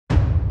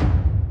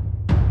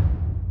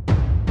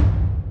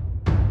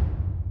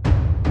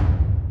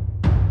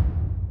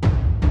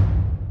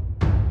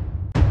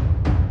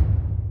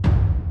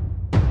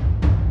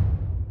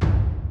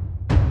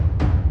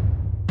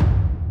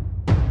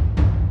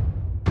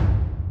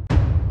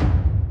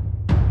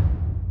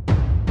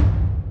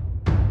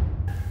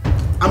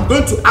I'm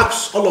going to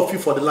ask all of you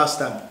for the last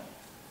time.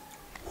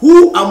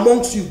 Who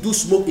amongst you do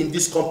smoke in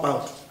this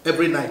compound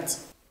every night?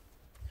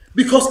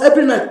 Because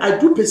every night I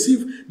do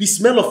perceive the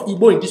smell of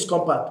Igbo in this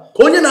compound.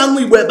 Onye na angu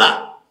Igbo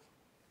eba.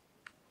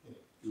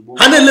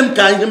 Hanelem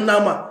ka him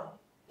nama.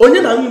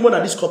 Onye na angu Igbo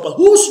na this compound.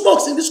 Who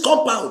smokes in this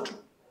compound?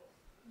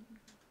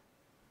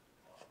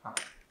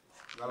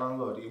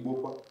 Landlord, Igbo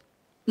kwa.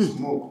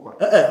 Smoke kwa.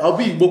 I'll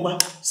be Igbo kwa.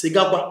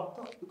 Cigar kwa.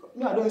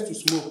 Me, I don't used to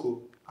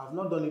smoke. I've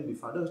not done it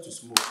before. I don't used to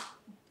smoke.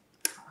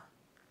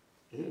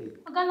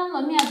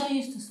 Landlord, me, I don't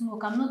used to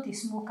smoke. I'm not a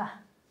smoker.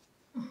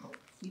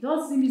 You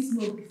don't see me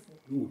smoke before.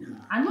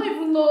 I don't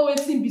even know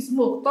what's in be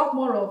smoke. Talk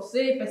more of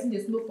say person they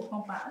smoke for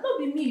compound. I don't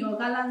be me or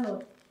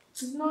landlord.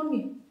 It's not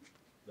me.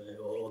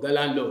 Or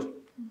landlord.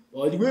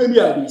 Or the way me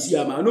I be see,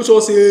 I'm not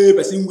sure say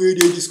person where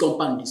they this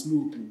compound they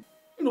smoke. You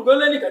know, go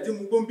learn it at the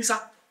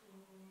Mugombisa.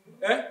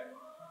 Eh?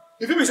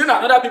 If you be saying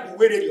another people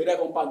where they the other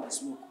compound they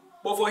smoke.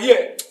 But for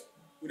here,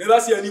 we never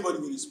see anybody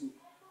with smoke.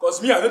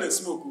 Cause me, I don't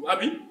smoke.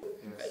 Abi?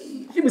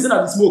 If you be saying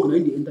that the smoke, now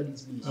they enter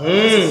this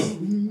place.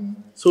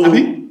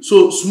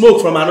 So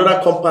smoke from another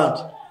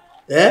compound,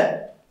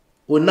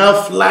 will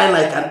now fly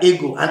like an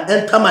eagle and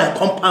enter my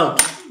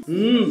compound.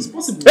 It's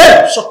possible.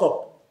 Hey, shut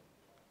up.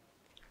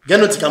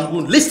 Genoti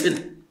Kamgun,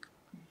 listen.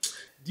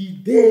 The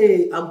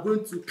day I'm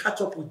going to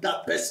catch up with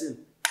that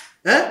person,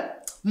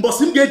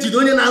 Mbosim Geji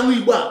Donye na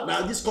Igbo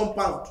na this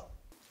compound.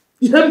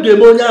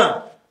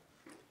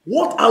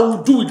 What I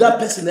will do with that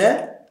person,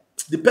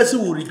 the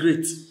person will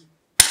regret.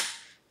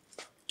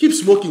 Keep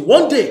smoking.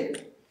 One day,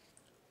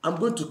 I'm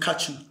going to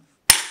catch you.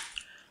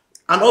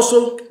 And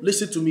also,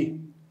 listen to me.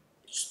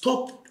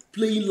 Stop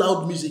playing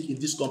loud music in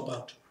this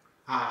compound.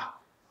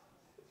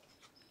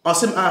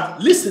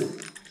 Listen.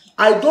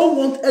 I don't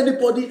want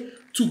anybody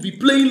to be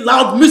playing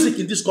loud music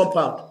in this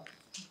compound.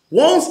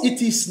 Once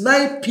it is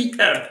 9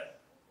 p.m.,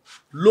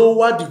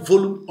 lower the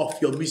volume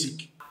of your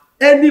music.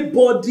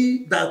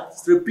 Anybody that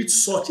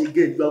repeats such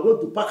again, you are going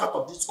to pack out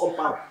of this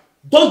compound.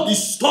 Don't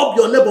disturb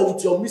your neighbor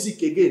with your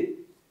music again.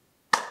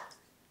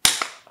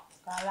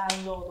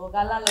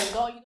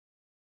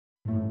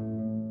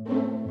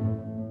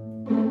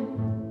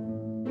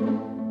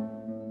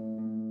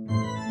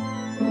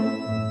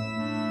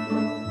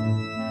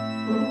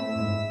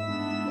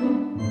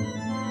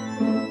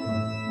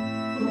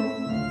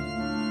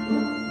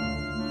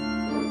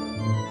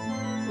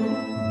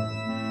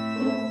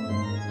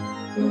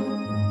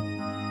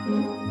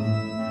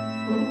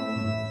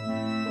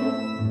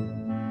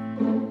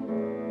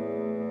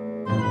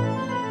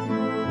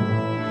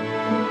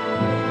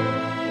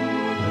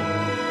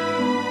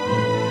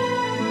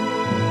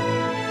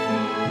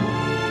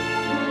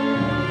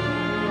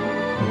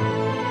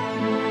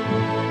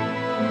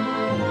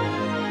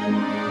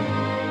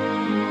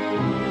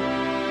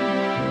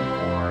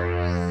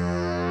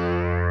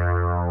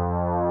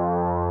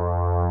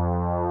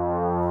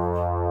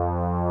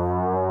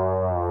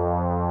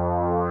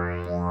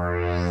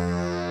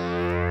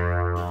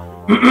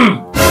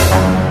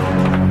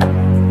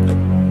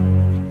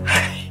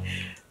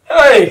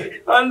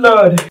 Hey,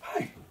 landlord.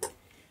 Hi.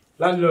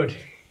 Landlord.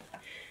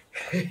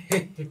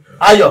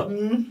 Ayo,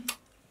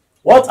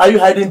 what are you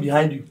hiding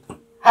behind you?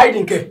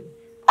 Hiding, ke?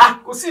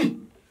 Go see.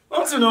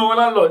 Want to know,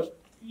 landlord?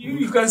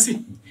 You can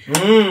see.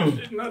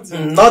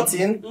 Nothing.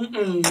 Nothing?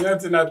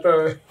 Nothing at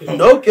all.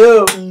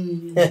 Okay.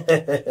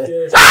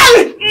 Yes.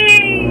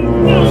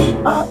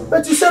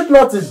 But you said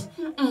nothing.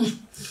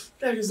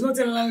 There is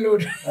nothing,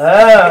 landlord.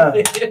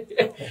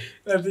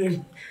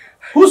 Nothing.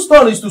 Whose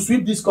turn is to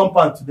sweep this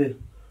compound today?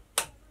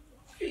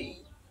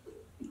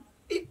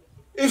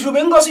 It should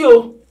be Ngozi.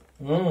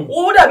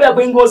 Who would have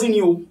been Ngozi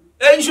you?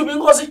 It should be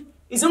Ngozi.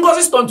 It's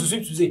Ngozi's turn to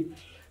sweep today.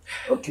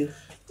 Okay.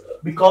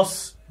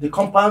 Because the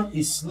compound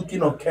is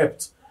looking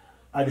unkept,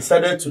 I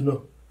decided to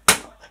know.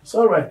 It's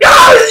alright.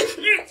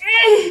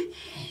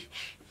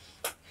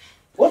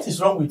 What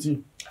is wrong with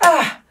you?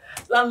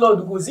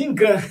 Landlord goes in.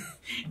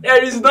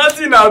 There is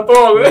nothing at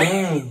all.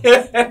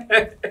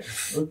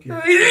 Okay.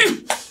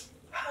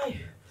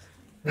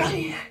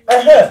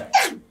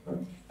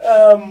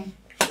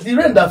 The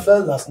rain that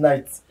fell last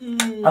night,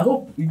 I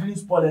hope it didn't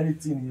spoil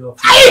anything in your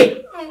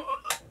food.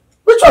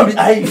 Which one be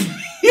I?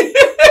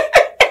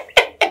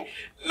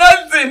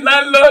 Nothing,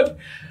 landlord.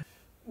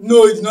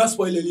 No, it did not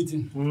spoil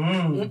anything.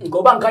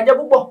 Go back and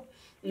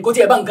go to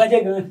your bank.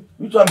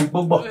 Which one be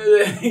Bobo?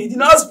 It did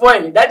not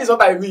spoil. That is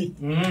what I mean.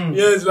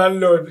 Yes,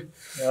 landlord.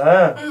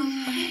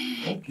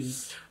 Okay.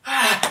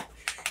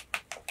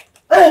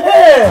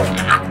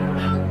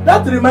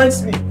 That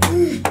reminds me.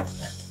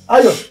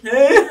 Ayo.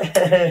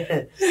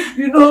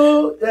 You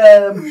know,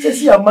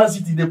 Chelsea and Man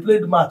City, they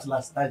played match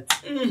last night.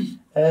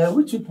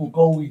 Which people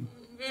can win?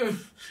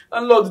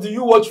 Landlord, do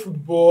you watch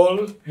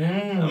football?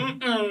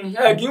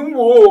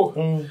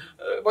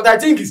 But I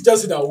think it's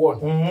Chelsea that won.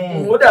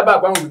 What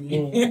about one with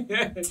me?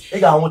 They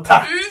got one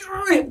tap.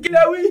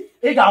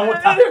 They got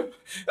one tap.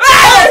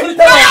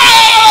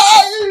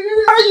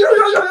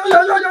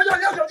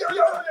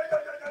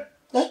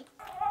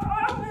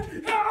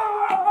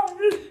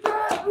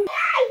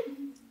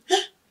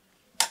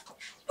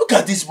 Look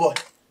at this boy.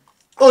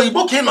 Oh,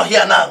 Igbo ka ị nọ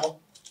here na-aṅụ.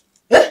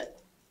 Eh?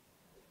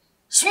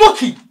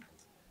 Smoking.